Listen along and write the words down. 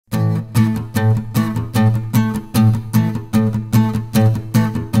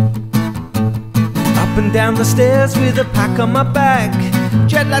Walking down the stairs with a pack on my back.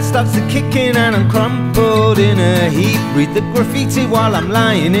 Jet lag starts to kick in and I'm crumpled in a heap. Read the graffiti while I'm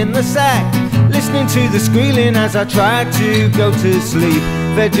lying in the sack, listening to the squealing as I try to go to sleep.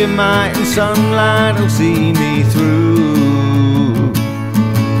 Vegemite and sunlight will see me through.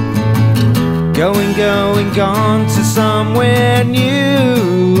 Going, gone to somewhere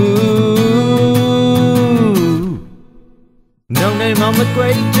new. No name on the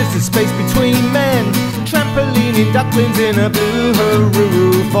grave, just a space between men. Trampolining ducklings in a blue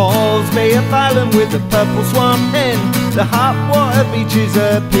Haruru. Falls Bay of Island with a purple swamp hen. The hot water beaches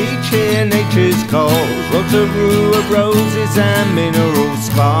a peach here, nature's cold. Rotorua roses and mineral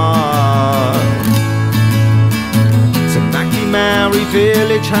sparks. Tamaki Maori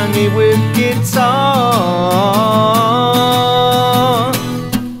village hungry with guitar.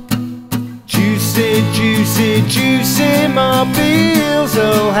 Jucy-mobile,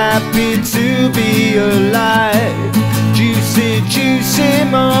 so happy to be alive.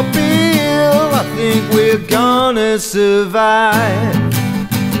 Jucy-mobile, I think we're gonna survive.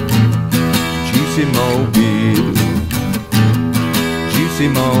 Jucy-mobile,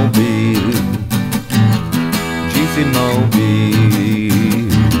 Jucy-mobile, Jucy-mobile.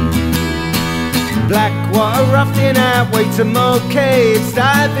 Blackwater rafting out way to Mo Caves,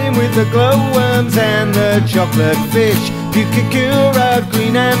 diving with the glowworms and the chocolate fish. Bukakura,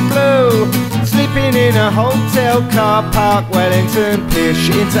 green and blue, sleeping in a hotel car park. Wellington Pish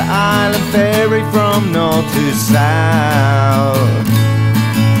into Island Ferry from north to south.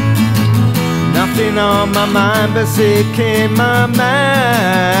 Nothing on my mind but sick in my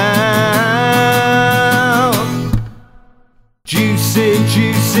mouth.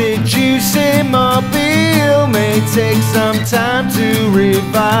 Jucy-mobile may take some time to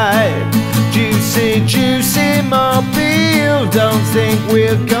revive. Jucy-mobile, don't think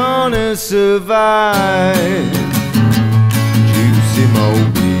we're gonna survive.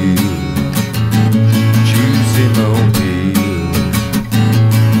 Jucy-mobile, Jucy-mobile,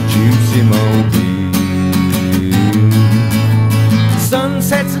 Jucy-mobile.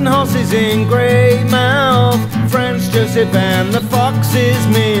 Sunsets and horses in Greymouth, Franz Joseph and the Foxes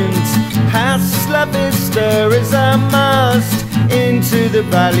Mint. Hasla Vista is a must, into the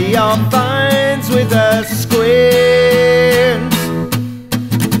Valley of Vines with a squint.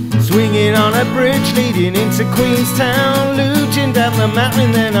 Swinging on a bridge leading into Queenstown, luging down the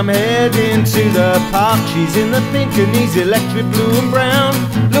mountain, then I'm heading to the park. She's in the pink and he's electric blue and brown,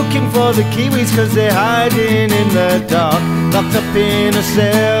 looking for the Kiwis cause they're hiding in the dark, locked up in a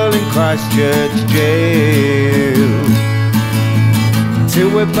cell in Christchurch jail. Till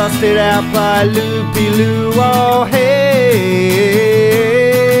we're busted out by Loopy Loo, all hail.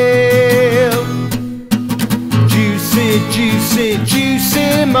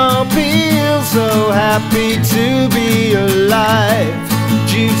 Jucy-mobile, so happy to be alive.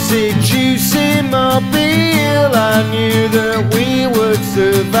 Jucy-mobile, I knew that we would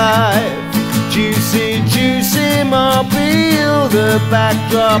survive. Jucy-mobile, the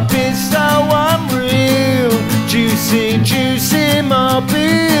backdrop is so unreal. Jucy-mobile,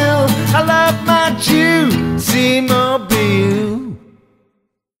 I love my Jucy-mobile.